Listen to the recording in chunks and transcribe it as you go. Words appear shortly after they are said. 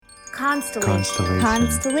Constellation.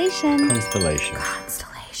 Constellation. Constellation.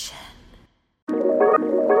 Constellation.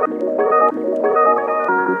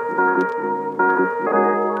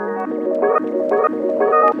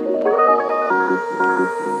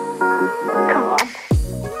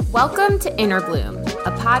 Welcome to Inner Bloom,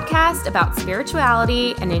 a podcast about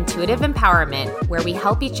spirituality and intuitive empowerment where we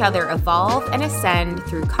help each other evolve and ascend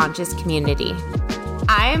through conscious community.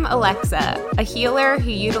 I'm Alexa, a healer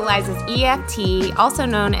who utilizes EFT, also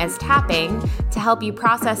known as tapping, to help you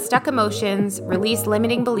process stuck emotions, release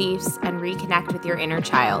limiting beliefs, and reconnect with your inner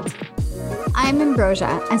child. I'm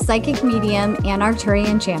Ambrosia, a psychic medium and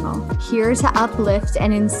Arcturian channel, here to uplift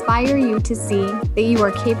and inspire you to see that you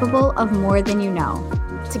are capable of more than you know.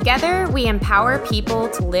 Together, we empower people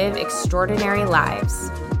to live extraordinary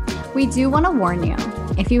lives. We do want to warn you,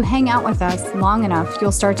 if you hang out with us long enough,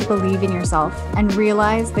 you'll start to believe in yourself and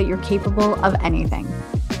realize that you're capable of anything.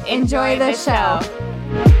 Enjoy the show.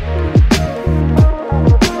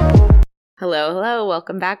 Hello.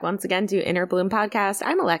 Welcome back once again to Inner Bloom Podcast.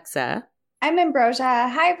 I'm Alexa. I'm Ambrosia.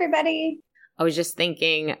 Hi, everybody. I was just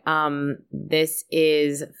thinking, this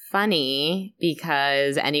is funny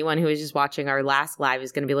because anyone who is just watching our last live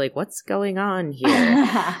is going to be like, what's going on here?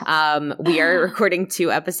 We are recording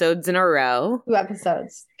 2 episodes in a row. 2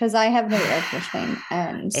 episodes because I have no air conditioning,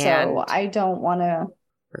 and so I don't want to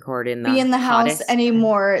record in be in the house any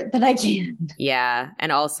more than I can. Yeah,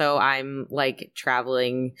 and also I'm like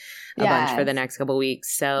traveling a bunch for the next couple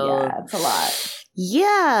weeks, so yeah, it's a lot.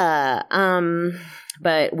 Yeah,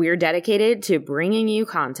 but we're dedicated to bringing you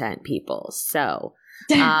content, people. So,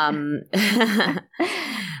 by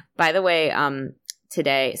the way,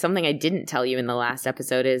 today, something I didn't tell you in the last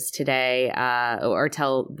episode is today, or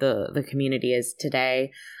tell the community is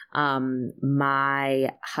today, my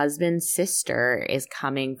husband's sister is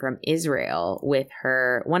coming from Israel with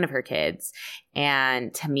one of her kids,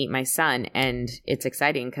 and to meet my son. And it's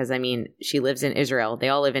exciting because, I mean, she lives in Israel. They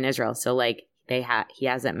all live in Israel. So like, he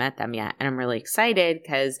hasn't met them yet. And I'm really excited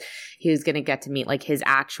because he was going to get to meet like his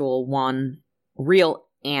actual one real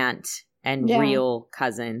aunt and real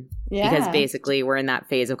cousin. Yeah. Because basically we're in that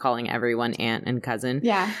phase of calling everyone aunt and cousin.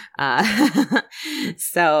 Yeah.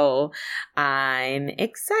 So I'm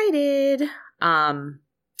excited.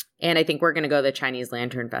 And I think we're going to go to the Chinese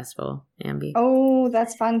Lantern Festival, Ambi. Oh,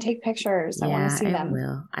 that's fun. Take pictures. I want to see them.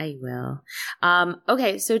 I will.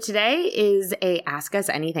 Okay, so today is a Ask Us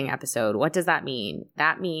Anything episode. What does that mean?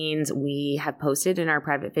 That means we have posted in our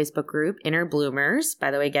private Facebook group, Inner Bloomers.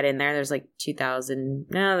 By the way, get in there. There's like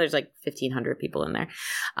 1,500 people in there.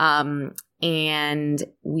 And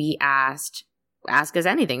we ask us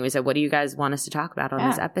anything. We said, what do you guys want us to talk about on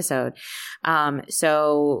this episode?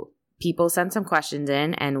 So people send some questions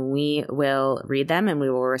in and we will read them and we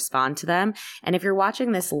will respond to them. And if you're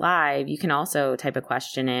watching this live, you can also type a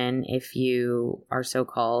question in if you are so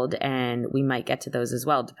called, and we might get to those as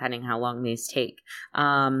well, depending how long these take.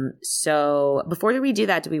 So before we do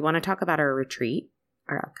that, do we want to talk about our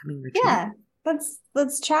upcoming retreat? Yeah.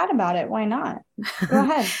 Let's chat about it. Why not? Go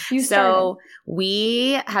ahead. You started. So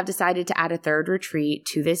we have decided to add a 3rd retreat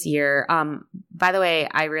to this year. By the way,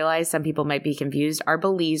 I realize some people might be confused. Our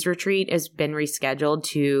Belize retreat has been rescheduled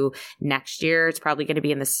to next year. It's probably going to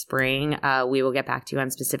be in the spring. We will get back to you on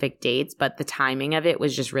specific dates, but the timing of it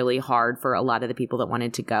was just really hard for a lot of the people that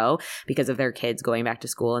wanted to go because of their kids going back to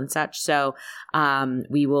school and such. So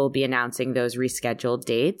we will be announcing those rescheduled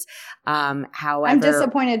dates. However, I'm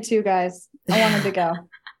disappointed too, guys. I wanted to go.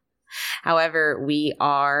 However, we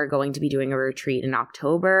are going to be doing a retreat in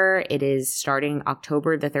October. It is starting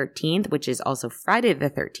October the 13th, which is also Friday the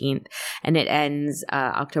 13th, and it ends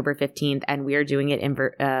October 15th, and we are doing it in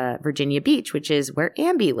Virginia Beach, which is where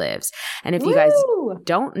Ambi lives. And if you guys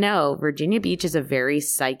don't know, Virginia Beach is a very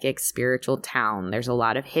psychic, spiritual town. There's a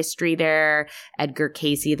lot of history there. Edgar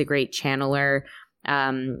Cayce, the great channeler,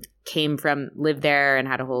 lived there and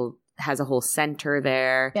has a whole center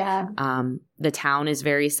there. Yeah. The town is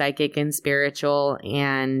very psychic and spiritual,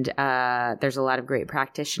 and there's a lot of great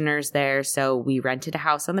practitioners there. So we rented a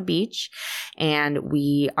house on the beach, and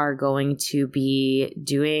we are going to be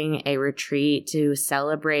doing a retreat to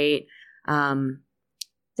celebrate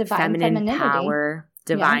feminine power.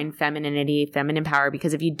 Divine femininity, feminine power,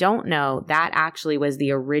 because if you don't know, that actually was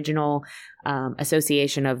the original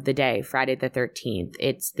association of the day, Friday the 13th.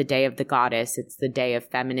 It's the day of the goddess. It's the day of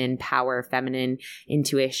feminine power, feminine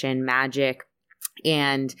intuition, magic.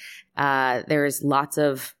 And there's lots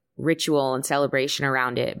of ritual and celebration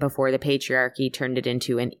around it before the patriarchy turned it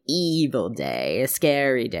into an evil day, a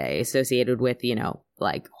scary day associated with,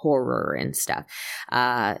 like horror and stuff.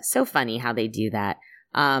 So funny how they do that.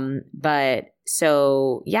 But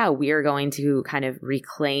so yeah, we are going to kind of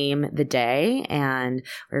reclaim the day, and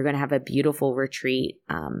we're going to have a beautiful retreat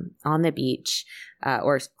on the beach,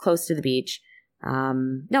 or close to the beach.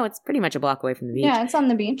 No, it's pretty much a block away from the beach. Yeah, it's on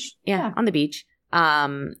the beach. Yeah, on the beach.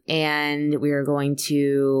 And we are going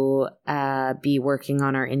to be working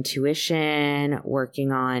on our intuition,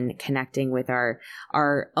 working on connecting with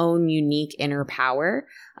our own unique inner power,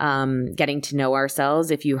 getting to know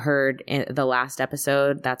ourselves. If you heard the last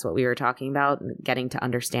episode, that's what we were talking about, getting to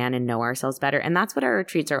understand and know ourselves better. And that's what our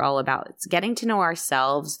retreats are all about. It's getting to know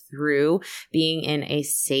ourselves through being in a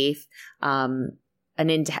safe,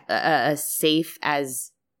 a safe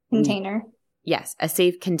as container. Yes, a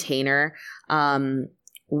safe container,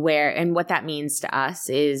 where, and what that means to us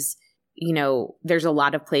is, you know, there's a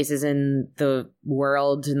lot of places in the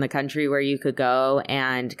world, in the country, where you could go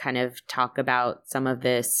and kind of talk about some of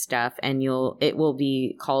this stuff, and it will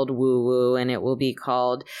be called woo woo, and it will be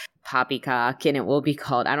called poppycock, and it will be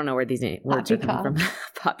called, I don't know where these words are coming from,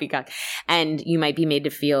 poppycock, and you might be made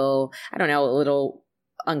to feel, I don't know, a little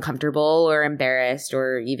uncomfortable or embarrassed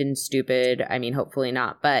or even stupid. I mean, hopefully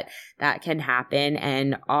not, but that can happen.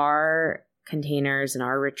 And our containers and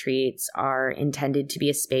our retreats are intended to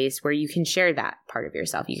be a space where you can share that part of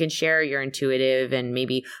yourself. You can share your intuitive and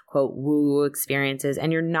maybe quote woo experiences,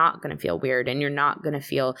 and you're not going to feel weird, and you're not going to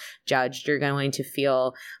feel judged. You're going to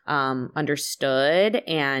feel understood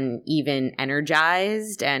and even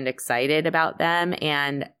energized and excited about them.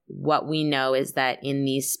 And what we know is that in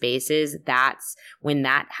these spaces, that's when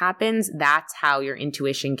that happens, that's how your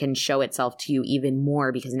intuition can show itself to you even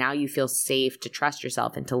more, because now you feel safe to trust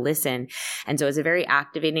yourself and to listen. And so it's a very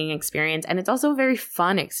activating experience, and it's also a very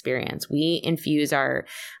fun experience. We infuse our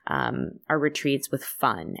retreats with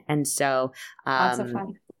fun. And so lots of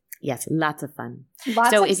fun. Yes, lots of fun.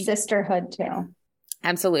 Lots of sisterhood too.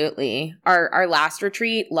 Absolutely. Our last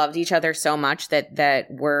retreat loved each other so much that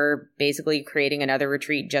we're basically creating another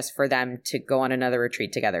retreat just for them to go on another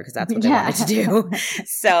retreat together, because that's what they wanted to do.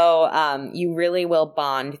 So you really will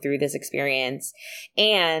bond through this experience.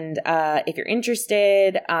 And if you're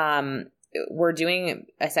interested, we're doing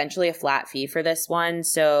essentially a flat fee for this one.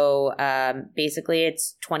 So basically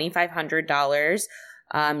it's $2,500.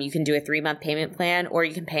 You can do a 3-month payment plan, or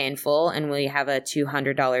you can pay in full, and we have a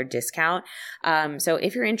 $200 discount. So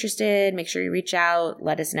if you're interested, make sure you reach out,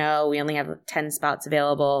 let us know. We only have 10 spots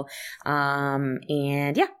available.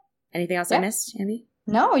 And yeah, anything else I missed, Andy?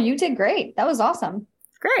 No, you did great. That was awesome.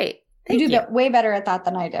 Great. Thank you. You do way better at that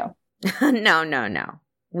than I do. No.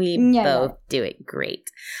 We both do it great.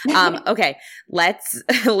 Okay, let's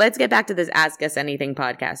get back to this Ask Us Anything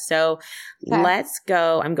podcast. So let's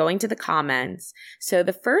go. I'm going to the comments. So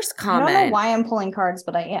the first comment. I don't know why I'm pulling cards,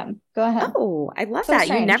 but I am. Go ahead. Oh, I love that.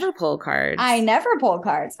 Strange. You never pull cards. I never pull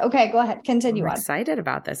cards. Okay, go ahead. Continue on. I'm excited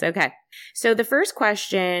about this. Okay. So the first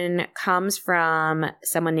question comes from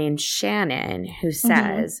someone named Shannon, who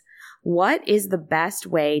says, what is the best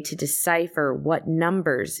way to decipher what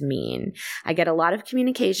numbers mean? I get a lot of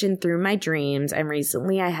communication through my dreams, and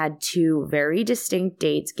recently I had 2 very distinct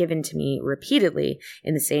dates given to me repeatedly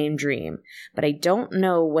in the same dream, but I don't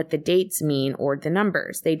know what the dates mean or the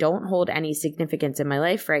numbers. They don't hold any significance in my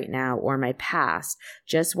life right now or my past.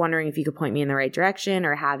 Just wondering if you could point me in the right direction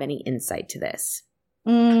or have any insight to this.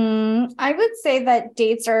 I would say that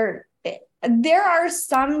there are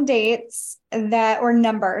some dates or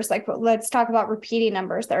numbers, like let's talk about repeating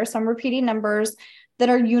numbers. There are some repeating numbers that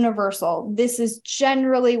are universal. This is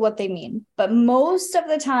generally what they mean. But most of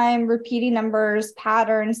the time, repeating numbers,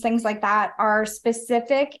 patterns, things like that are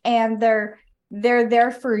specific, and they're there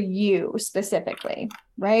for you specifically,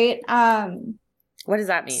 right? What does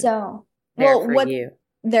that mean? So, you.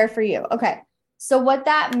 They're for you. Okay. So what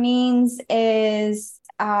that means is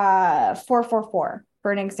 444,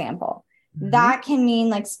 for an example. That can mean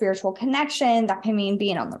like spiritual connection. That can mean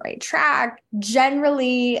being on the right track.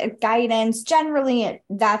 Generally, guidance. Generally,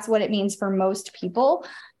 that's what it means for most people.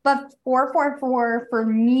 But 444 for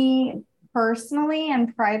me personally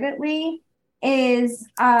and privately is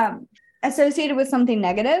associated with something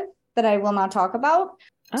negative that I will not talk about.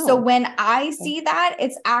 Oh. So when I see that,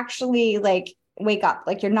 it's actually like, wake up,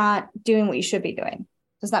 like you're not doing what you should be doing.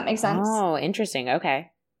 Does that make sense? Oh, interesting.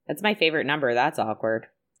 Okay. That's my favorite number. That's awkward.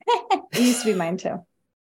 It used to be mine too.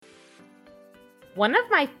 One of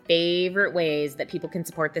my favorite ways that people can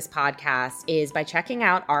support this podcast is by checking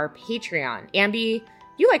out our Patreon. Ambi,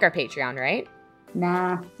 you like our Patreon, right?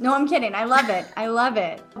 Nah. No, I'm kidding. I love it. I love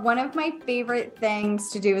it. One of my favorite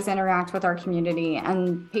things to do is interact with our community,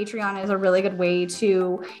 and Patreon is a really good way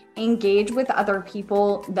to engage with other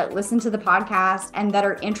people that listen to the podcast and that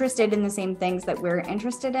are interested in the same things that we're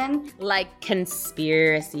interested in. Like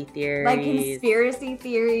conspiracy theories.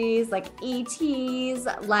 Like ETs,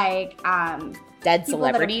 like dead people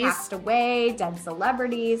celebrities that have passed away, dead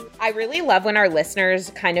celebrities. I really love when our listeners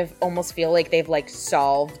kind of almost feel like they've like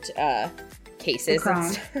solved cases and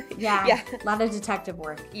stuff. Yeah. A lot of detective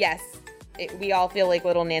work. Yes. We all feel like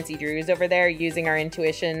little Nancy Drews over there using our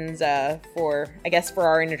intuitions for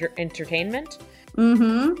our entertainment.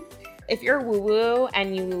 Mm-hmm. If you're woo-woo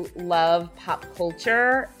and you love pop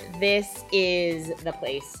culture, this is the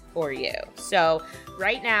place for you. So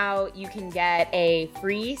right now you can get a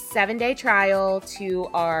free 7-day trial to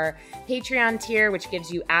our Patreon tier, which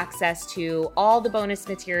gives you access to all the bonus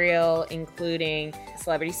material, including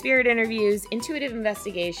celebrity spirit interviews, intuitive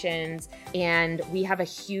investigations, and we have a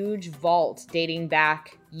huge vault dating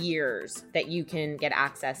back years that you can get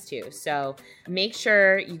access to. So make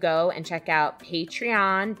sure you go and check out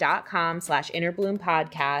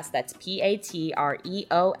patreon.com/innerbloom-podcast. That's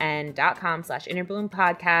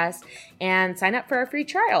patreon.com/innerbloom-podcast and sign up for our free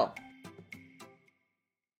trial.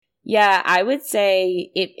 Yeah, I would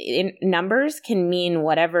say numbers can mean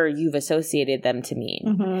whatever you've associated them to mean.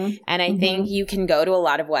 Mm-hmm. And I think you can go to a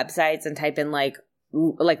lot of websites and type in like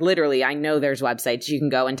literally, I know there's websites you can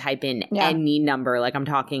go and type in any number, like I'm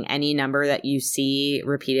talking any number that you see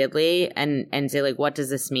repeatedly and say like, what does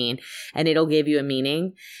this mean? And it'll give you a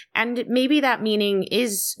meaning. And maybe that meaning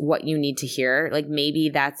is what you need to hear. Like maybe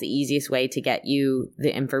that's the easiest way to get you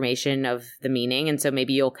the information of the meaning. And so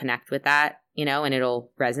maybe you'll connect with that, and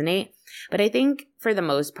it'll resonate. But I think for the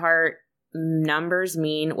most part, numbers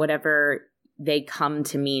mean whatever they come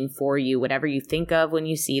to mean for you, whatever you think of when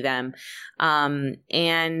you see them.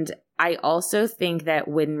 And I also think that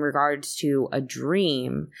in regards to a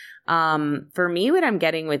dream, for me, what I'm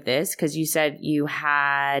getting with this, because you said you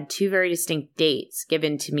had 2 very distinct dates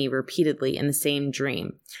given to me repeatedly in the same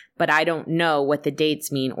dream, but I don't know what the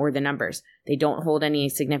dates mean or the numbers. They don't hold any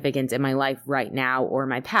significance in my life right now or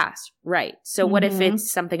my past. Right. So what if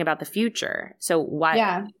it's something about the future? So what?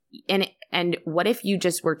 Yeah. And what if you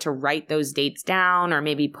just were to write those dates down or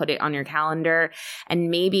maybe put it on your calendar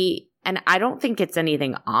and I don't think it's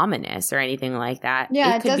anything ominous or anything like that.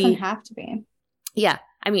 Yeah, it doesn't have to be. Yeah.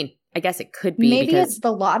 I mean, I guess it could be. Maybe it's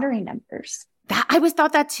the lottery numbers. I always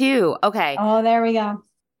thought that too. Okay. Oh, there we go.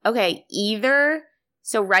 Okay.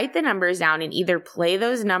 So write the numbers down and either play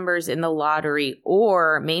those numbers in the lottery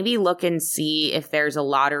or maybe look and see if there's a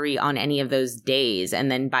lottery on any of those days and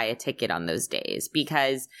then buy a ticket on those days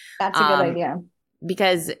because that's a good idea.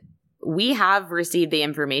 Because we have received the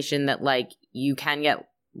information that like you can get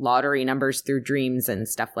lottery numbers through dreams and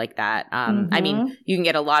stuff like that. I mean, you can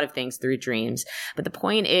get a lot of things through dreams, but the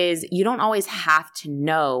point is you don't always have to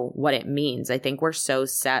know what it means. I think we're so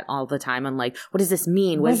set all the time on like, what does this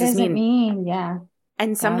mean? What does this mean? Yeah.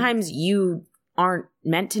 And sometimes you aren't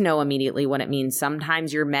meant to know immediately what it means.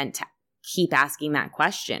 Sometimes you're meant to keep asking that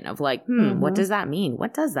question of like, what does that mean?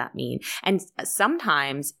 What does that mean? And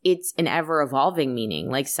sometimes it's an ever evolving meaning.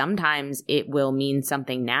 Like sometimes it will mean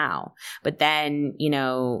something now, but then,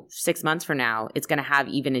 6 months from now, it's going to have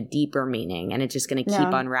even a deeper meaning and it's just going to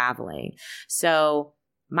keep unraveling. So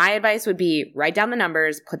my advice would be write down the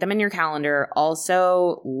numbers, put them in your calendar.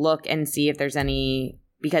 Also look and see if there's any,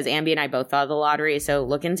 because Ambi and I both thought of the lottery. So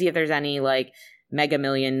look and see if there's any like Mega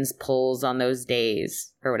Millions pulls on those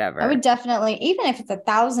days or whatever. I would definitely, even if it's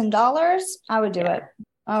 $1,000, I would do it.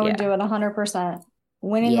 I would do it 100%.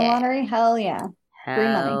 Winning the lottery, hell yeah.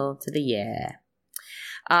 Hell to the yeah.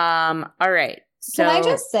 All right. So can I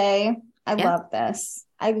just say, I love this.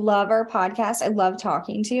 I love our podcast. I love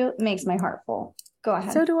talking to you. It makes my heart full. Go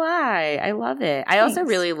ahead. So do I. I love it. I also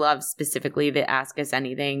really love specifically the Ask Us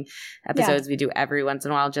Anything episodes we do every once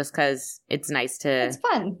in a while just because it's nice to it's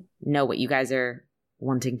fun. Know what you guys are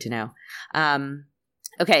wanting to know.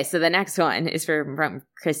 Okay, so the next one is from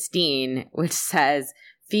Christine, which says,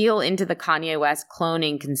 feel into the Kanye West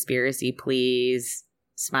cloning conspiracy, please.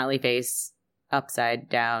 Smiley face. Upside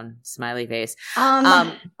down. Smiley face.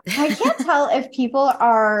 I can't tell if people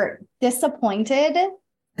are disappointed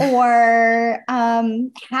or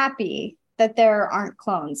happy that there aren't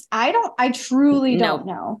clones. I truly don't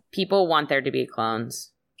know. People want there to be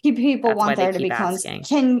clones. People want there to be clones.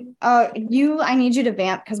 Can I need you to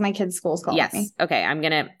vamp because my kid's school's calling me. Yes. Okay. I'm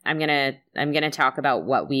gonna talk about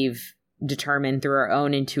what we've determined through our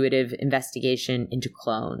own intuitive investigation into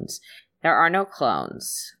clones. There are no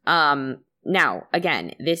clones. now,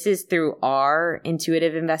 again, this is through our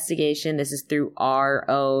intuitive investigation. This is through our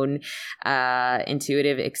own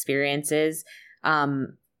intuitive experiences.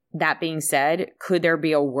 That being said, could there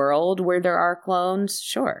be a world where there are clones?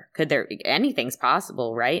 Sure. Anything's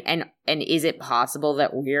possible, right? And is it possible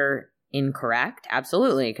that we're incorrect?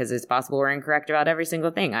 Absolutely, because it's possible we're incorrect about every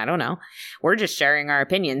single thing. I don't know. We're just sharing our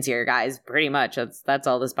opinions here, guys. Pretty much. That's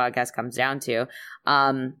all this podcast comes down to.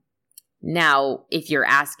 Now, if you're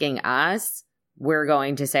asking us, we're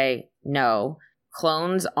going to say no.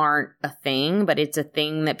 Clones aren't a thing, but it's a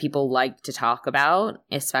thing that people like to talk about,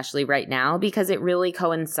 especially right now, because it really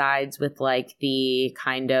coincides with like the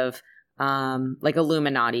kind of like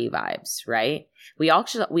Illuminati vibes, right? We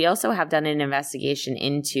also have done an investigation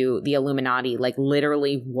into the Illuminati, like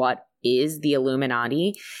literally what is the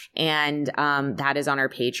Illuminati, and that is on our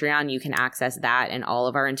Patreon. You can access that and all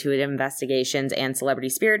of our intuitive investigations and celebrity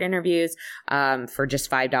spirit interviews for just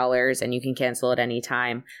 $5, and you can cancel at any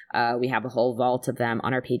time. We have a whole vault of them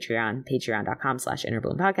on our Patreon,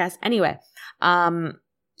 patreon.com/InnerBloomPodcast. Anyway,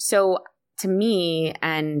 so to me,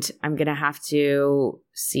 and I'm going to have to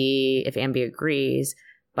see if Ambi agrees,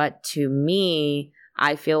 but to me,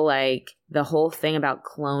 I feel like the whole thing about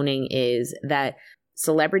cloning is that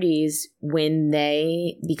celebrities, when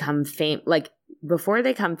they become famous, like before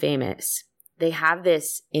they become famous, they have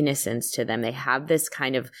this innocence to them. They have this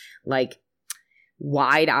kind of like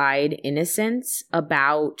wide-eyed innocence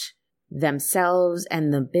about themselves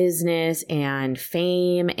and the business and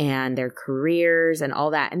fame and their careers and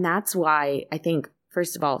all that. And that's why I think,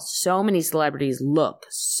 first of all, so many celebrities look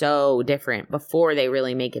so different before they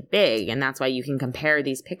really make it big. And that's why you can compare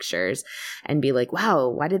these pictures and be like, wow,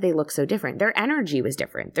 why did they look so different? Their energy was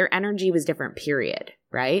different. Their energy was different, period.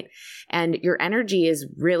 Right? And your energy is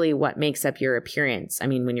really what makes up your appearance. I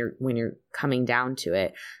mean, when you're coming down to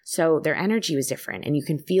it. So their energy was different, and you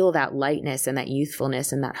can feel that lightness and that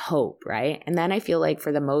youthfulness and that hope, right? And then I feel like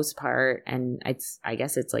for the most part, and I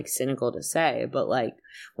guess it's like cynical to say, but like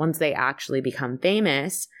once they actually become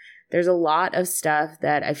famous, there's a lot of stuff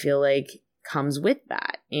that I feel like comes with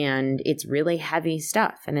that. And it's really heavy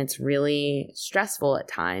stuff, and it's really stressful at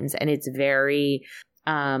times, and it's very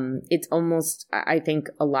it's almost, I think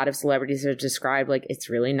a lot of celebrities are described like it's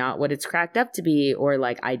really not what it's cracked up to be, or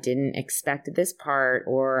like I didn't expect this part,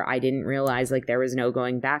 or I didn't realize like there was no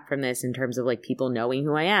going back from this in terms of like people knowing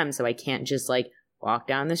who I am, so I can't just like walk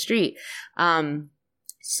down the street.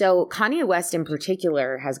 So Kanye West in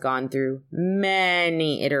particular has gone through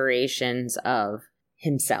many iterations of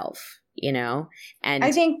himself, you know? And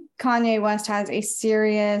I think Kanye West has a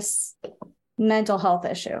serious mental health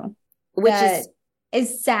issue, which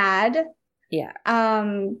is sad. Yeah.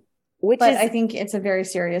 But I think it's a very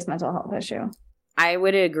serious mental health issue. I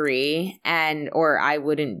would agree, or I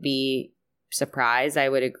wouldn't be surprised. I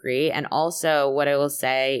would agree. And also what I will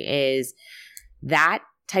say is that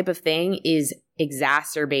type of thing is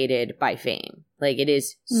exacerbated by fame. Like it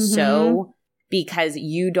is so, because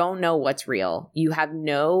you don't know what's real. You have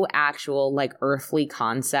no actual like earthly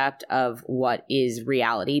concept of what is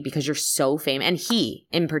reality because you're so famous. And he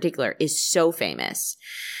in particular is so famous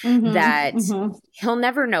that he'll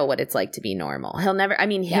never know what it's like to be normal. He'll never, I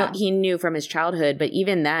mean, he knew from his childhood, but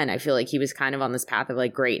even then I feel like he was kind of on this path of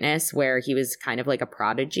like greatness where he was kind of like a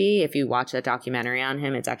prodigy. If you watch that documentary on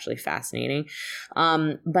him, it's actually fascinating.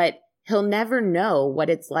 But he'll never know what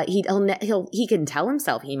it's like. He can tell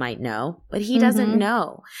himself he might know, but he doesn't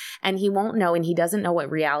know, and he won't know, and he doesn't know what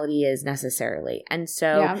reality is necessarily. And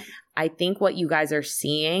so I think what you guys are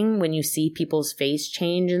seeing when you see people's face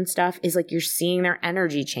change and stuff is like you're seeing their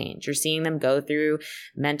energy change. You're seeing them go through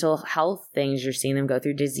mental health things. You're seeing them go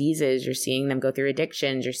through diseases. You're seeing them go through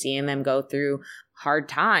addictions. You're seeing them go through hard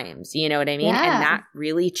times. You know what I mean? Yeah. And that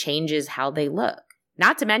really changes how they look.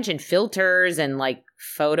 Not to mention filters and like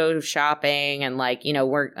photoshopping and like, you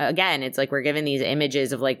know, it's like we're given these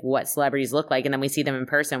images of like what celebrities look like, and then we see them in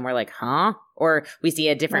person, we're like, huh? Or we see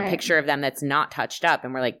a different picture of them that's not touched up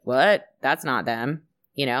and we're like, what? That's not them,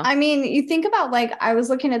 you know? I mean, you think about like, I was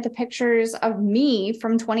looking at the pictures of me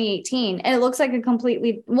from 2018 and it looks like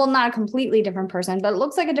not a completely different person, but it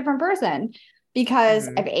looks like a different person because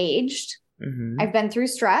I've aged. I've been through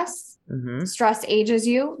stress. Stress ages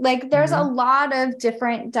you. Like there's a lot of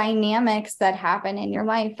different dynamics that happen in your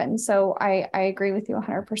life. And so I agree with you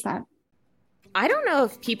 100%. I don't know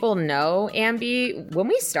if people know, Ambi, when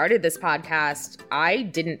we started this podcast, I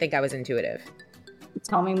didn't think I was intuitive.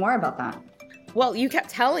 Tell me more about that. well, you kept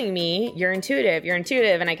telling me you're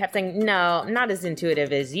intuitive. And I kept saying, no, I'm not as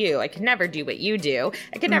intuitive as you. I could never do what you do.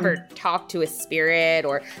 I could never talk to a spirit,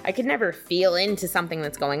 or I could never feel into something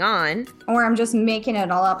that's going on. Or I'm just making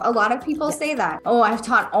it all up. A lot of people say that. Oh, I've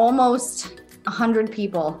taught almost 100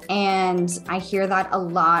 people, and I hear that a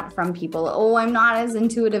lot from people. Oh, I'm not as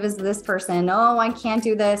intuitive as this person. Oh, I can't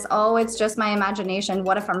do this. Oh, it's just my imagination.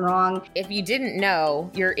 What if I'm wrong? If you didn't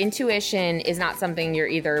know, your intuition is not something you're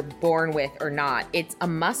either born with or not. It's a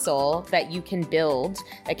muscle that you can build,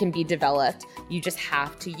 that can be developed. You just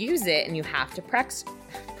have to use it, and you have to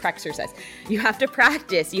exercise. You have to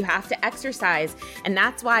practice, you have to exercise. And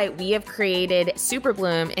that's why we have created Super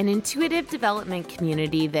Bloom, an intuitive development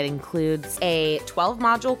community that includes a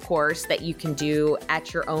 12-module course that you can do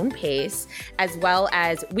at your own pace, as well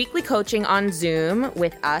as weekly coaching on Zoom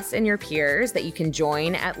with us and your peers that you can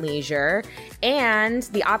join at leisure, and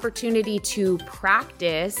the opportunity to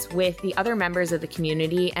practice with the other members of the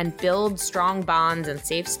community and build strong bonds and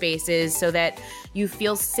safe spaces so that you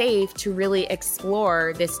feel safe to really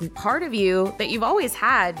explore this part of you that you've always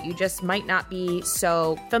had. You just might not be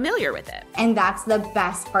so familiar with it. And that's the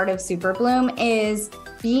best part of Super Bloom, is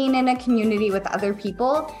being in a community with other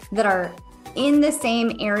people that are in the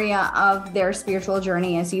same area of their spiritual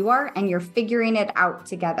journey as you are, and you're figuring it out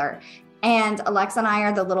together. And Alexa and I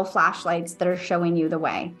are the little flashlights that are showing you the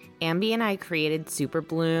way. Ambi and I created Super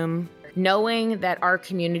Bloom knowing that our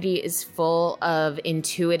community is full of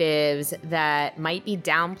intuitives that might be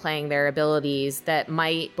downplaying their abilities, that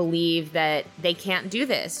might believe that they can't do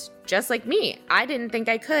this. Just like me, I didn't think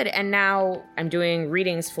I could. And now I'm doing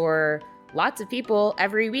readings for lots of people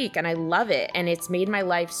every week, and I love it. And it's made my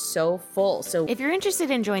life so full. So if you're interested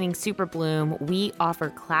in joining Super Bloom, we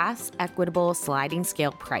offer class equitable sliding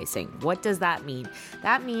scale pricing. What does that mean?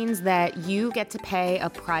 That means that you get to pay a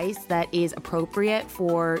price that is appropriate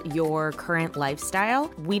for your current lifestyle.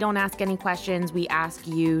 We don't ask any questions. We ask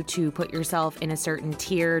you to put yourself in a certain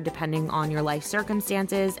tier depending on your life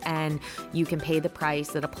circumstances, and you can pay the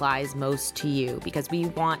price that applies most to you, because we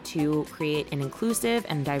want to create an inclusive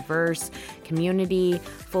and diverse community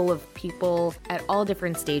full of people at all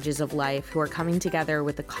different stages of life who are coming together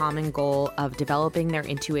with the common goal of developing their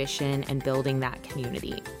intuition and building that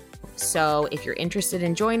community. So if you're interested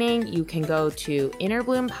in joining, you can go to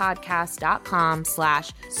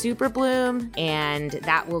innerbloom.podcast.com/superbloom, and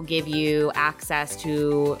that will give you access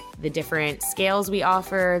to the different scales we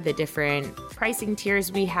offer, the different pricing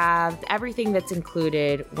tiers we have, everything that's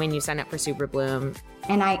included when you sign up for Super Bloom.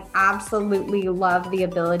 And I absolutely love the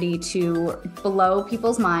ability to blow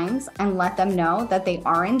people's minds and let them know that they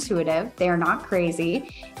are intuitive, they are not crazy,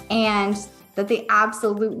 and that they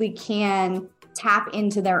absolutely can tap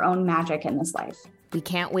into their own magic in this life. We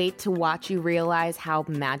can't wait to watch you realize how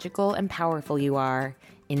magical and powerful you are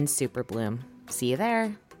in Super Bloom. See you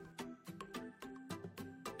there.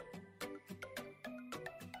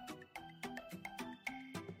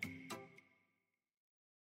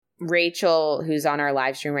 Rachel, who's on our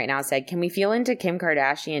live stream right now, said, can we feel into Kim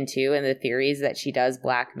Kardashian too and the theories that she does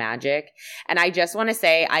black magic? And I just want to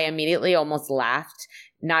say I immediately almost laughed,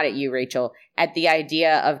 not at you, Rachel, at the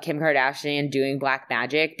idea of Kim Kardashian doing black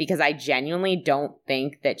magic, because I genuinely don't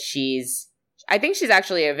think that I think she's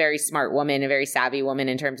actually a very smart woman, a very savvy woman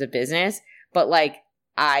in terms of business, but like,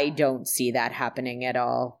 I don't see that happening at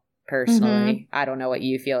all personally. I don't know what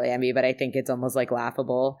you feel, Ambi, but I think it's almost like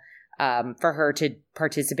laughable for her to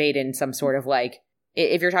participate in some sort of like,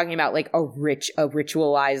 if you're talking about like a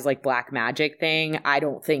ritualized like black magic thing, I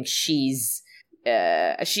don't think she's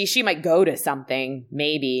she might go to something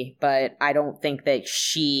maybe, but I don't think that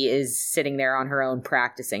she is sitting there on her own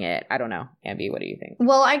practicing it. I don't know. Ambi, what do you think?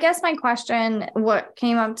 Well, I guess what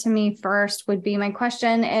came up to me first would be, my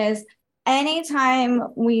question is, anytime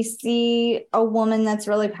we see a woman that's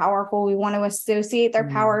really powerful, we want to associate their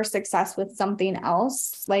power or success with something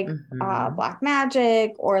else, like black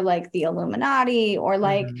magic or like the Illuminati, or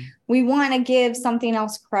like we want to give something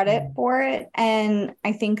else credit for it. And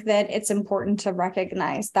I think that it's important to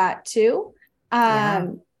recognize that too.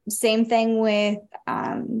 Same thing with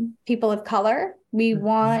people of color. We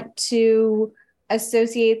want to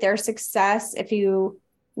associate their success. If you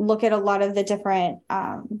look at a lot of the different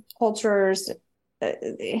cultures,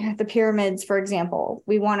 the pyramids, for example,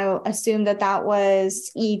 we want to assume that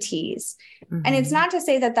was ETs. And it's not to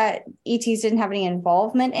say that ETs didn't have any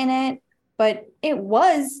involvement in it, but it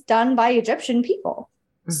was done by Egyptian people.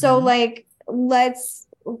 So like, let's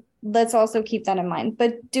also keep that in mind.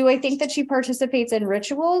 But do I think that she participates in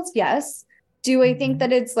rituals? Yes. Do I think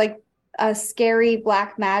that it's like a scary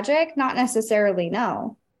black magic? Not necessarily,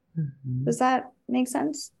 no. Does that make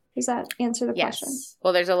sense? Does that answer the question?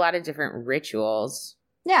 Well, there's a lot of different rituals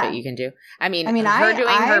that you can do. I mean,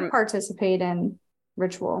 I participate in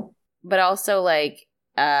ritual. But also, like,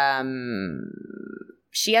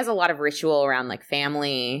 she has a lot of ritual around, like,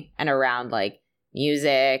 family and around, like,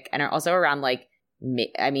 music and also around, like,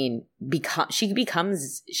 like,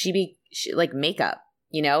 makeup,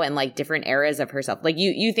 you know, and, like, different eras of herself. Like,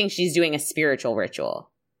 you think she's doing a spiritual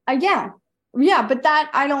ritual. Yeah, but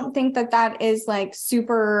that, I don't think that is, like,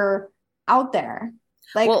 super out there.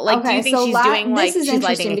 Like, well, like, do you think she's doing, like, she's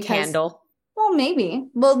lighting a candle? Well, maybe.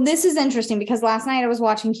 Well, this is interesting because last night I was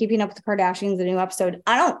watching Keeping Up with the Kardashians, the new episode.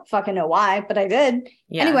 I don't fucking know why, but I did.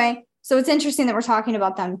 Yeah. Anyway, so it's interesting that we're talking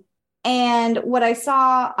about them. And what I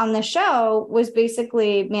saw on the show was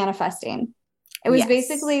basically manifesting. It was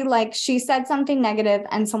basically like she said something negative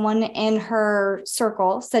and someone in her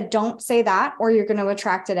circle said, don't say that or you're going to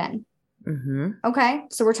attract it in. Mm-hmm. Okay.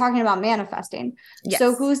 So we're talking about manifesting. Yes.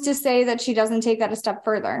 So who's to say that she doesn't take that a step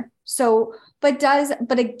further? So, but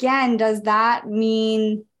again, does that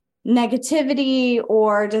mean negativity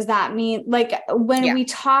or does that mean like when we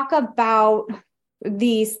talk about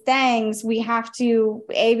these things, we have to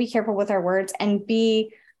be careful with our words and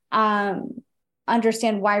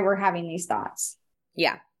understand why we're having these thoughts.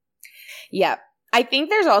 Yeah. I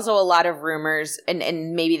think there's also a lot of rumors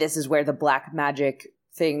and maybe this is where the black magic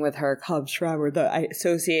thing with her comes from or the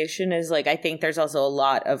association is like, I think there's also a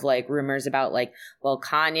lot of like rumors about like, well,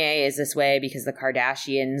 Kanye is this way because the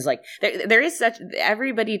Kardashians, like there is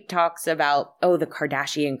everybody talks about, oh, the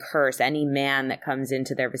Kardashian curse. Any man that comes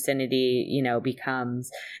into their vicinity, you know,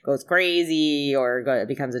 goes crazy or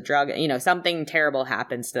becomes a drug, you know, something terrible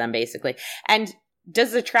happens to them basically. And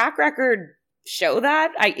does the track record show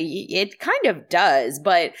that? It kind of does,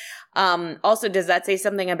 but also does that say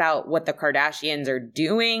something about what the Kardashians are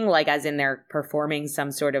doing, like as in they're performing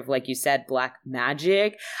some sort of, like you said, black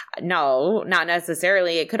magic? No, not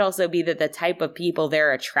necessarily. It could also be that the type of people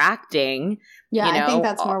they're attracting, I think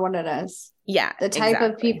that's more what it is. Yeah, the type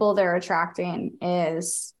of people they're attracting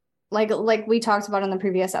is like we talked about in the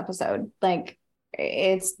previous episode, like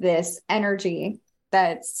it's this energy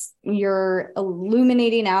that's you're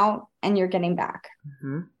illuminating out and you're getting back.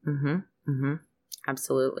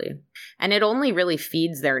 Absolutely. And it only really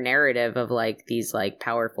feeds their narrative of like these like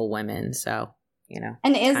powerful women. So, you know.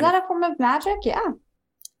 And is that a form of magic? Yeah.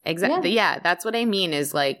 Exactly. Yeah. That's what I mean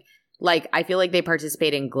is like I feel like they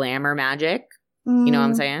participate in glamour magic. Mm-hmm. You know what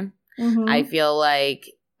I'm saying? Mm-hmm. I feel like,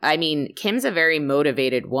 I mean, Kim's a very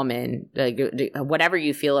motivated woman. Like, whatever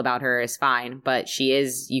you feel about her is fine, but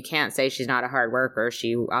you can't say she's not a hard worker.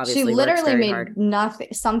 She obviously works literally very made hard.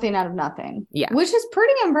 something out of nothing. Yeah. Which is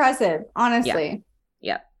pretty impressive, honestly.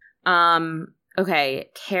 Yeah. Okay.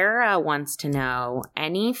 Kara wants to know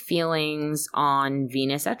any feelings on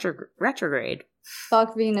Venus retrograde.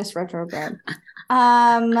 Fuck Venus retrograde.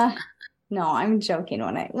 No, I'm joking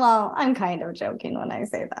I'm kind of joking when I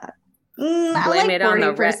say that. Blame it on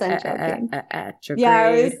the retrograde.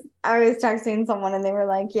 Yeah, I was texting someone and they were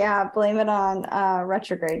like, yeah, blame it on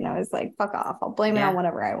retrograde. And I was like, fuck off. I'll blame it on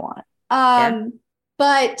whatever I want.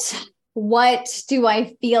 But what do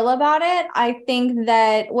I feel about it? I think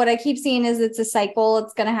that what I keep seeing is it's a cycle.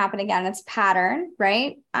 It's going to happen again. It's pattern,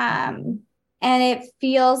 right? And it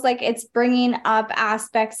feels like it's bringing up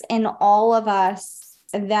aspects in all of us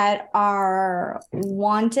that are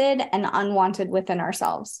wanted and unwanted within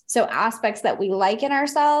ourselves. So aspects that we like in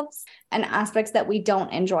ourselves and aspects that we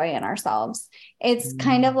don't enjoy in ourselves. It's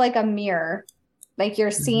kind of like a mirror, like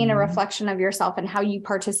you're seeing a reflection of yourself and how you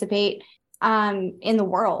participate in the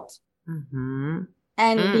world. And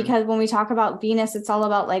because when we talk about Venus, it's all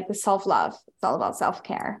about like the self-love. It's all about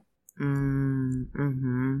self-care.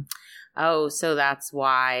 Oh, so that's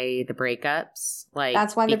why the breakups?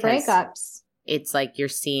 That's why the breakups. It's like you're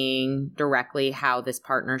seeing directly how this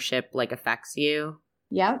partnership like affects you.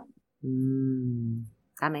 Yep.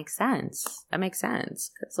 That makes sense.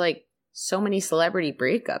 It's like so many celebrity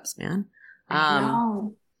breakups, man. I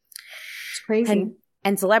know. It's crazy.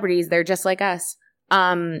 And celebrities, they're just like us.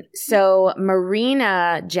 So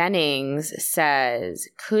Marina Jennings says,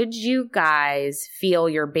 could you guys feel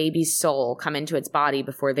your baby's soul come into its body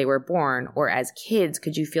before they were born? Or as kids,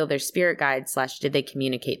 could you feel their spirit guide / did they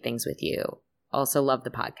communicate things with you? Also love the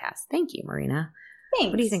podcast. Thank you, Marina.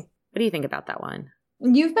 Thanks. What do you think? What do you think about that one?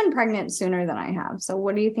 You've been pregnant sooner than I have. So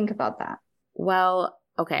what do you think about that? Well,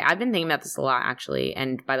 okay. I've been thinking about this a lot, actually.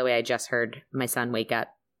 And by the way, I just heard my son wake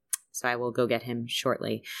up. So I will go get him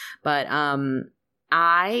shortly. But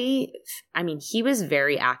I mean, he was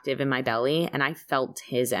very active in my belly and I felt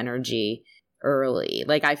his energy early.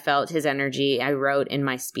 Like I felt his energy. I wrote in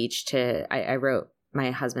my speech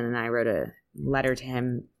my husband and I wrote a letter to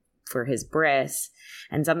him for his bris.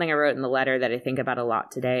 And something I wrote in the letter that I think about a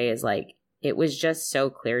lot today is like, it was just so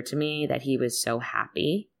clear to me that he was so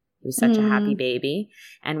happy. He was such a happy baby.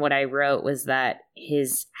 And what I wrote was that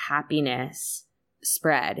his happiness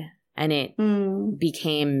spread and it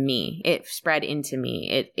became me. It spread into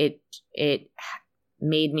me. It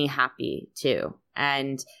made me happy too.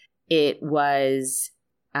 And it was,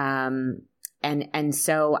 and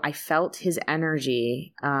so I felt his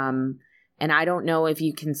energy. And I don't know if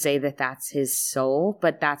you can say that that's his soul,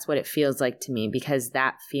 but that's what it feels like to me, because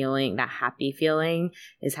that feeling, that happy feeling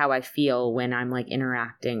is how I feel when I'm like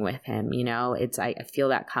interacting with him. You know, I feel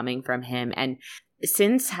that coming from him. And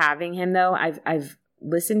since having him though, I've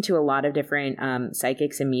listened to a lot of different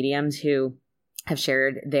psychics and mediums who have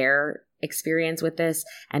shared their experience with this,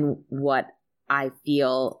 and what I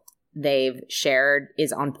feel they've shared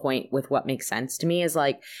is on point with what makes sense to me. Is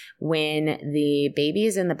like when the baby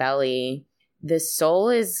is in the belly, the soul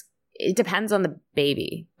is, it depends on the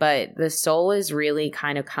baby, but the soul is really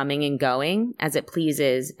kind of coming and going as it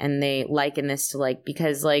pleases. And they liken this to like,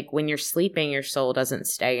 because like when you're sleeping, your soul doesn't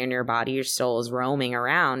stay in your body, your soul is roaming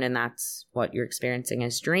around, and that's what you're experiencing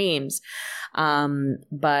as dreams.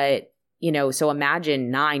 But you know, so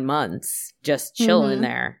imagine 9 months just chilling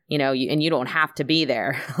there, you know, and you don't have to be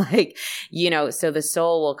there. Like, you know, so the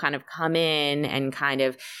soul will kind of come in and kind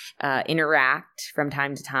of interact from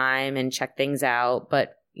time to time and check things out.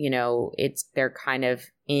 But, you know, they're kind of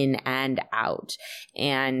in and out.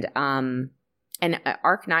 And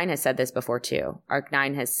Arc 9 has said this before too. Arc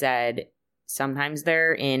 9 has said sometimes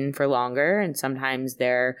they're in for longer and sometimes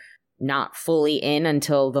they're not fully in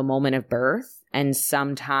until the moment of birth. And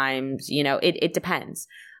sometimes, you know, it depends.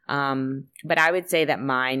 But I would say that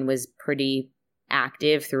mine was pretty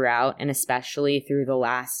active throughout, and especially through the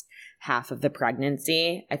last half of the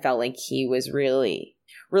pregnancy. I felt like he was really,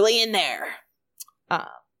 really in there.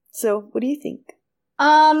 So what do you think?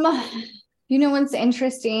 You know, what's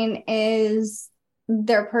interesting is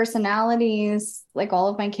their personalities, like all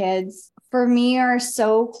of my kids, for me, are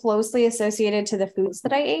so closely associated to the foods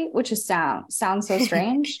that I ate, which is sounds so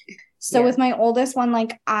strange. So with my oldest one,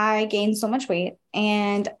 like I gained so much weight,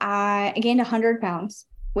 and I gained 100 pounds,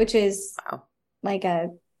 which is like a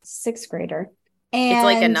 6th grader. And it's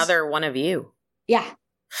like another one of you. Yeah.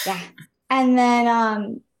 Yeah. And then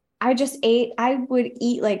I would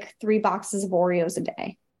eat like 3 boxes of Oreos a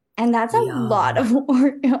day. And that's a lot of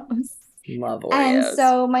Oreos. Love Oreos. And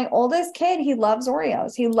so my oldest kid, he loves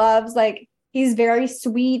Oreos. He loves like, he's very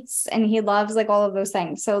sweets, and he loves like all of those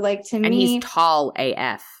things. So like to me. And he's tall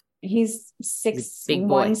AF. He's 6'1",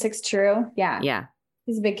 6'2". Yeah. Yeah.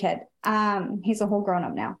 He's a big kid. He's a whole grown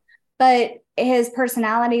up now. But his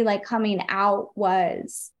personality, like coming out,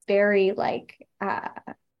 was very like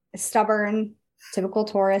stubborn, typical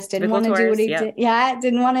Taurus, didn't want to do what he did. Yeah,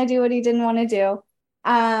 didn't want to do what he didn't want to do.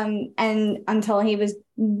 And until he was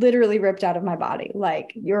literally ripped out of my body,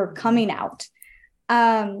 like, you're coming out.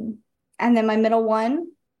 And then my middle one,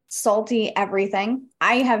 salty everything.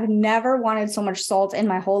 I have never wanted so much salt in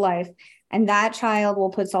my whole life. And that child will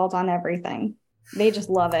put salt on everything. They just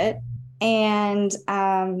love it. And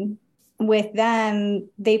with them,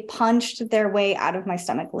 they punched their way out of my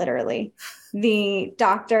stomach, literally. The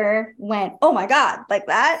doctor went, "Oh my God," like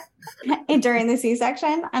that during the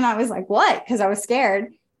C-section. And I was like, "What?" Because I was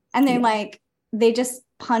scared. And they just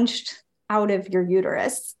punched out of your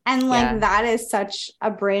uterus. And that is such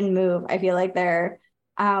a brain move. I feel like they're,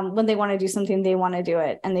 when they want to do something, they want to do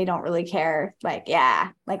it, and they don't really care. Like,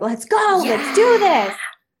 let's go, let's do this.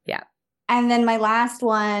 Yeah. And then my last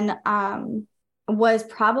one was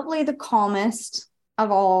probably the calmest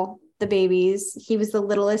of all the babies. He was the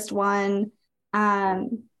littlest one.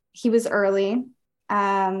 He was early.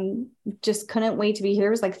 Just couldn't wait to be here.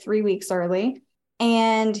 It was like 3 weeks early.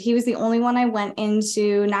 And he was the only one I went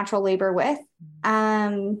into natural labor with.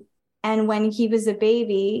 And when he was a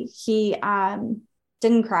baby, he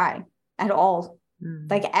didn't cry at all.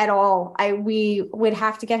 Like at all. We would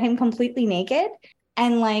have to get him completely naked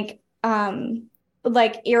and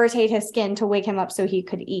irritate his skin to wake him up so he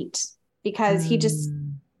could eat, because he just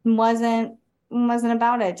wasn't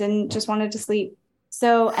about it, didn't just wanted to sleep.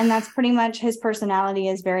 So, and that's pretty much his personality,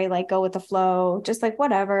 is very like go with the flow, just like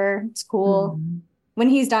whatever, it's cool. When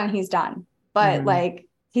he's done. But like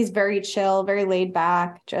he's very chill, very laid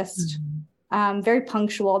back, just very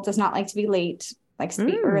punctual, does not like to be late, likes to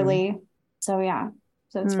be early. So yeah.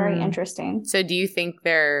 So it's very interesting. So do you think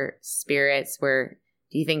their spirits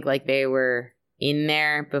do you think like they were in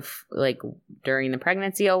there during the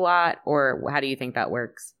pregnancy a lot, or how do you think that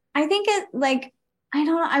works? I think it I don't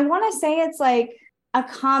know. I want to say it's like a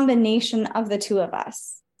combination of the two of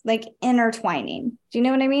us. like intertwining. Do you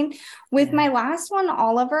know what I mean? With my last one,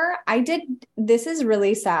 Oliver, this is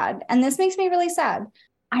really sad. And this makes me really sad.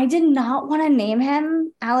 I did not want to name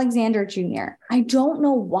him Alexander Jr. I don't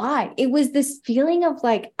know why. It was this feeling of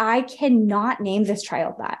like, I cannot name this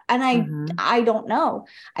child that. And I don't know.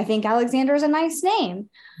 I think Alexander is a nice name.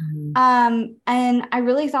 And I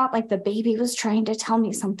really thought like the baby was trying to tell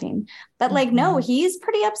me something, but like, no, he's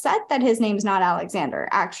pretty upset that his name's not Alexander.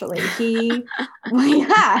 Actually,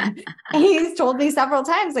 he's told me several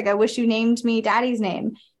times, like, I wish you named me daddy's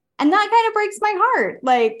name. And that kind of breaks my heart.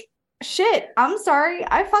 Like, shit, I'm sorry.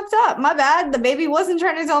 I fucked up. My bad. The baby wasn't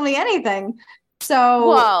trying to tell me anything. So,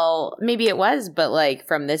 well, maybe it was, but like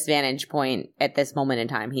from this vantage point at this moment in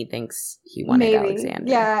time, he thinks he wanted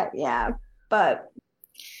Alexander. Yeah. But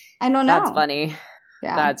I don't know. That's funny.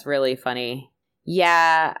 Yeah. That's really funny.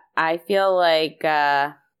 Yeah. I feel like,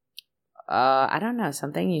 I don't know.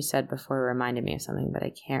 Something you said before reminded me of something, but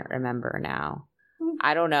I can't remember now.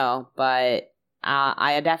 I don't know, but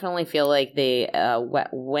I definitely feel like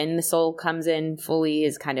when the soul comes in fully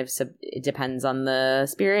is kind of it depends on the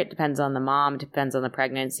spirit, depends on the mom, depends on the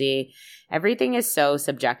pregnancy. Everything is so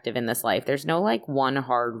subjective in this life. There's no like one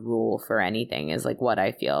hard rule for anything is like what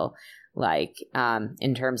I feel like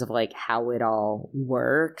in terms of like how it all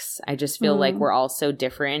works. I just feel like we're all so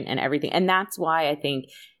different and everything. And that's why I think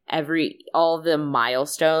all the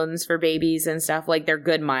milestones for babies and stuff, like they're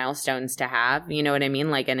good milestones to have, you know what I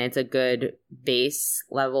mean? Like, and it's a good base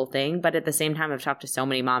level thing. But at the same time, I've talked to so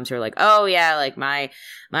many moms who are like, oh yeah, like my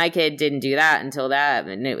kid didn't do that until that,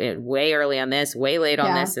 and it way early on this, way late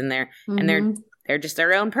on this, and they're just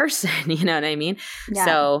their own person, you know what I mean? Yeah.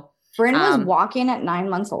 So Bryn was walking at 9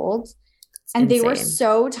 months old. And insane. They were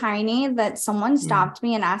so tiny that someone stopped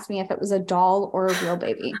me and asked me if it was a doll or a real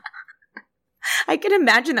baby. I can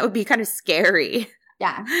imagine that would be kind of scary.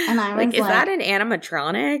 Yeah. And I was like, is that an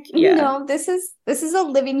animatronic? Yeah. No, this is a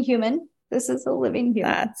living human. This is a living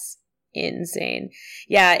human. That's insane.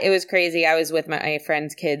 Yeah, it was crazy. I was with my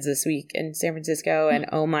friend's kids this week in San Francisco, and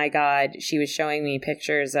oh my God, she was showing me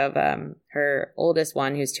pictures of her oldest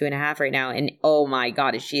one, who's 2.5 right now, and oh my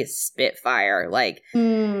God, is she a spitfire? Like,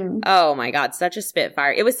 oh my God, such a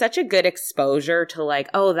spitfire. It was such a good exposure to like,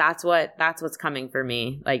 oh, that's what's coming for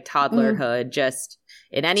me, like toddlerhood, just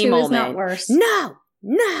in any 2 moment. Is not worse.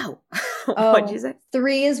 No. What'd you say?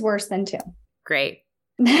 3 is worse than 2. Great.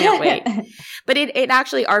 Can't wait. But it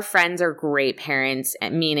actually, our friends are great parents,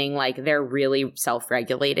 meaning like they're really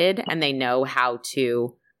self-regulated and they know how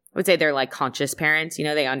to, I would say they're like conscious parents, you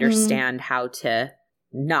know, they understand how to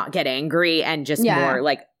not get angry and just more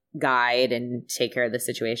like guide and take care of the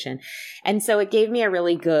situation. And so it gave me a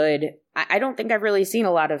really good, I don't think I've really seen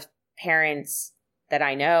a lot of parents that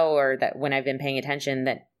I know or that when I've been paying attention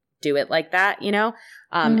that do it like that, you know,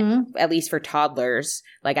 at least for toddlers.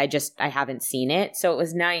 Like I haven't seen it. So it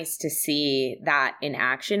was nice to see that in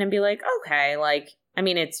action and be like, okay, like, I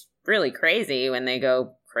mean, it's really crazy when they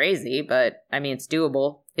go crazy, but I mean, it's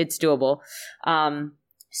doable. It's doable.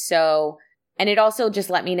 So, and it also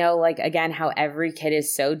just let me know, like, again, how every kid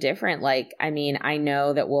is so different. Like, I mean, I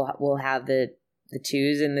know that we'll have the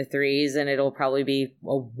 2s and the 3s, and it'll probably be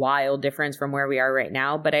a wild difference from where we are right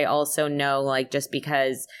now. But I also know, like, just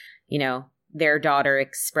because, you know, their daughter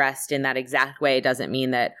expressed in that exact way doesn't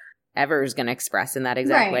mean that Ever's going to express in that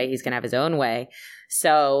exact way. He's going to have his own way.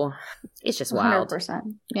 So it's just wild. 100%.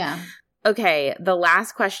 Yeah. Okay. The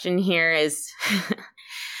last question here is,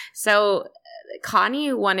 so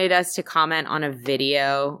Connie wanted us to comment on a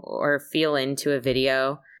video or feel into a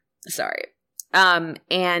video. Sorry. And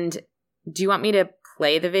do you want me to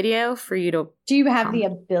play the video for you to? Do you have the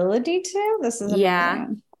ability to? This is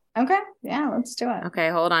amazing. Okay. Yeah, let's do it. Okay,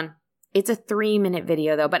 hold on. It's a 3-minute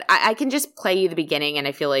video though, but I can just play you the beginning and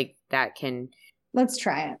I feel like that can. Let's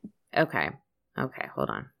try it. Okay, hold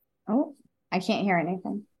on. Oh, I can't hear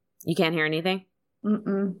anything. You can't hear anything?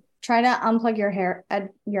 Try to unplug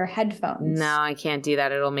your headphones. No, I can't do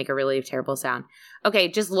that. It'll make a really terrible sound. Okay,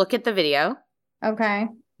 just look at the video. Okay.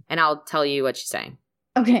 And I'll tell you what she's saying.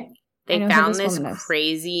 Okay. They found this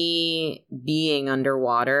crazy being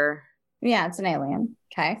underwater. Yeah, it's an alien.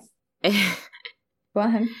 Okay. Go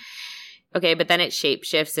ahead. Okay, but then it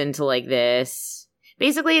shapeshifts into like this.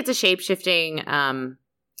 Basically, it's a shapeshifting,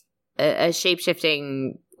 a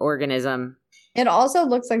shapeshifting organism. It also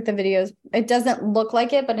looks like the videos. It doesn't look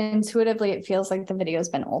like it, but intuitively, it feels like the video's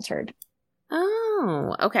been altered.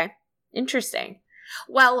 Oh, okay, interesting.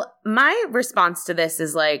 Well, my response to this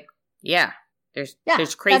is like, there's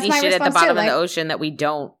crazy shit at the bottom of the ocean that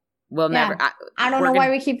we'll never. I don't know why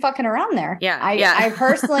we keep fucking around there. I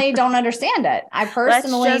personally don't understand it. I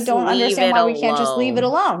personally don't understand why we can't just leave it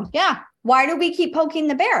alone. Yeah. Why do we keep poking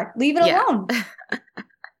the bear? Leave it alone.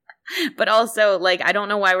 But also, like, I don't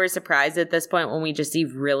know why we're surprised at this point when we just see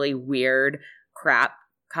really weird crap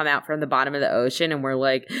come out from the bottom of the ocean and we're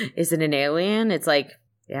like, is it an alien? It's like,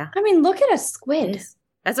 yeah. I mean, look at a squid.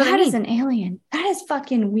 That's what I mean. That is an alien. That is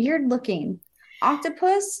fucking weird looking.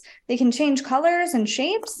 Octopus, they can change colors and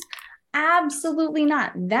shapes. Absolutely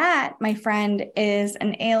not. That, my friend, is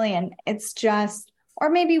an alien. It's just, or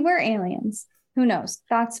maybe we're aliens. Who knows?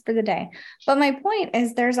 Thoughts for the day. But my point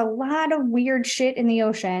is there's a lot of weird shit in the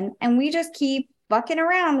ocean and we just keep fucking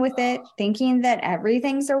around with it, thinking that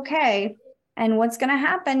everything's okay. And what's going to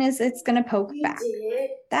happen is it's going to poke back.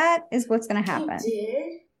 That is what's going to happen.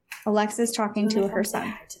 Alexa's talking to her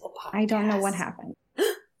son. I don't know what happened.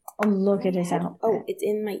 Oh, look at his outfit. Oh, it's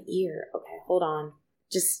in my ear. Okay, hold on.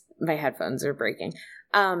 Just my headphones are breaking.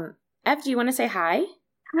 Ev, do you want to say hi?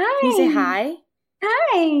 Hi. Can you say hi?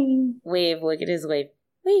 Hi. Wave. Look at his wave.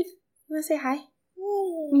 Wave. You want to say hi?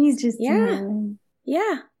 He's just smiling.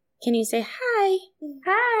 Yeah. Can you say hi?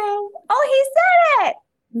 Hi. Oh, he said it.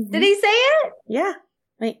 Mm-hmm. Did he say it? Yeah.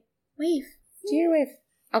 Wait. Wave. Do your wave.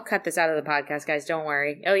 I'll cut this out of the podcast, guys. Don't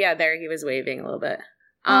worry. Oh, yeah. There he was waving a little bit.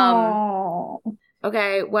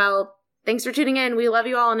 Okay. Well, thanks for tuning in. We love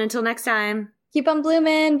you all. And until next time. Keep on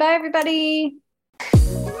blooming. Bye, everybody.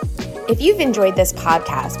 If you've enjoyed this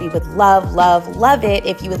podcast, we would love, love, love it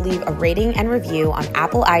if you would leave a rating and review on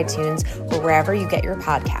Apple iTunes or wherever you get your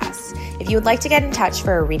podcasts. If you would like to get in touch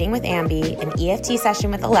for a reading with Ambi, an EFT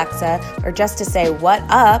session with Alexa, or just to say what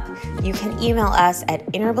up, you can email us at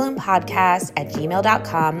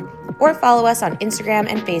innerbloom.podcast@gmail.com or follow us on Instagram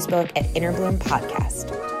and Facebook at Innerbloom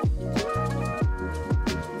Podcast.